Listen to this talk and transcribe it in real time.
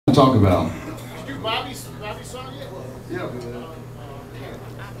Talk about. Did you do Bobby's song yet? Yeah.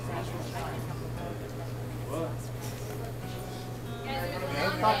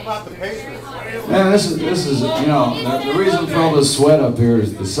 Talk about the Patriots. Yeah, this is you know the reason for all this sweat up here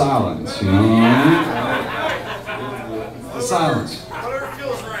is the silence. You know what I mean? The silence. Whatever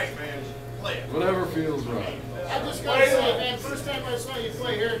feels right, man. Play it. Whatever feels right. I just gotta say, man, first time I saw you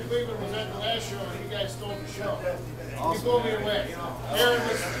play here in Cleveland was at the last show, and you guys stole the show. You blew me away. Aaron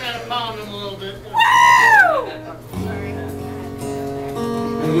was kind of pounding a little bit.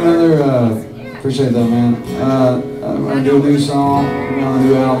 Appreciate that, man. I'm gonna do a new song, a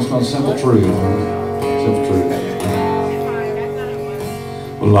new album. It's called Simple Truth. Simple Truth.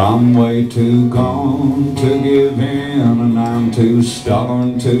 Well, I'm way too gone to give in, and I'm too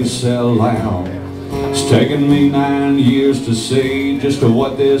stubborn to sell out. It's taken me 9 years to see just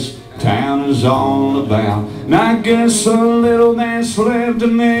what this town is all about. And I guess a little that's left to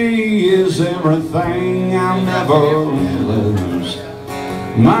me is everything I'll never lose.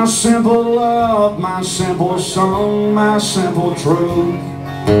 My simple love, my simple song, my simple truth.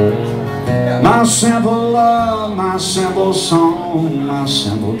 My simple love, my simple song, my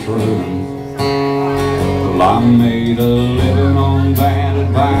simple truth. Well, I made a living on bad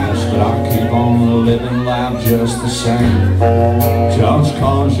advice, but I keep on living life just the same. Just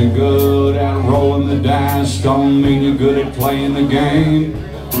cause you're good at rolling the dice don't mean you're good at playing the game.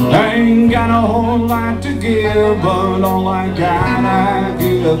 I ain't got a whole lot to give, but all I got I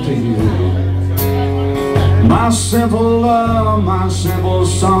give to you. My simple love, my simple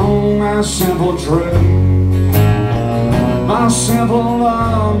song, my simple truth. My simple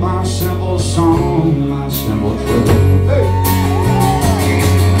love, my simple song, my simple truth. Hey.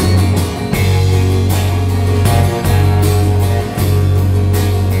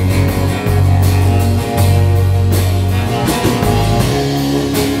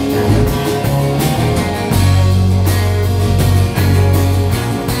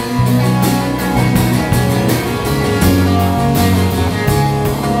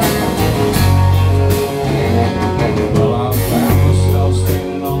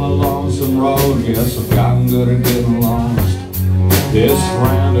 Yes, I've gotten good at getting lost. This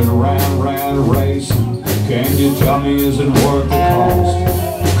round and round racing, can you tell me is it worth the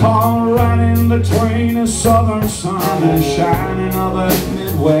cost? Caught right in between the southern sun and shining of a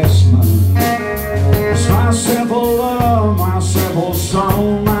Midwestman. It's my simple love, my simple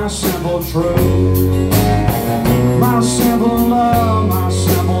song, my simple truth. My simple love, my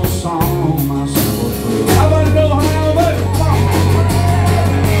simple song, my simple truth. How about it, Ohio, baby?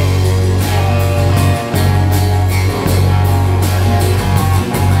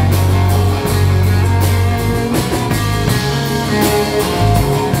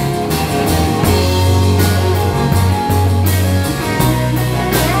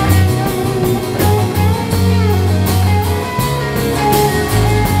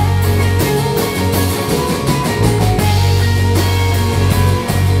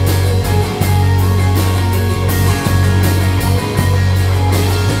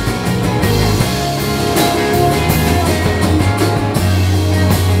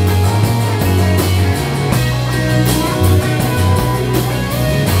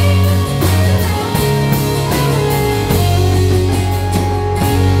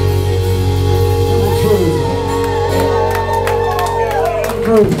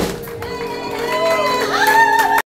 True.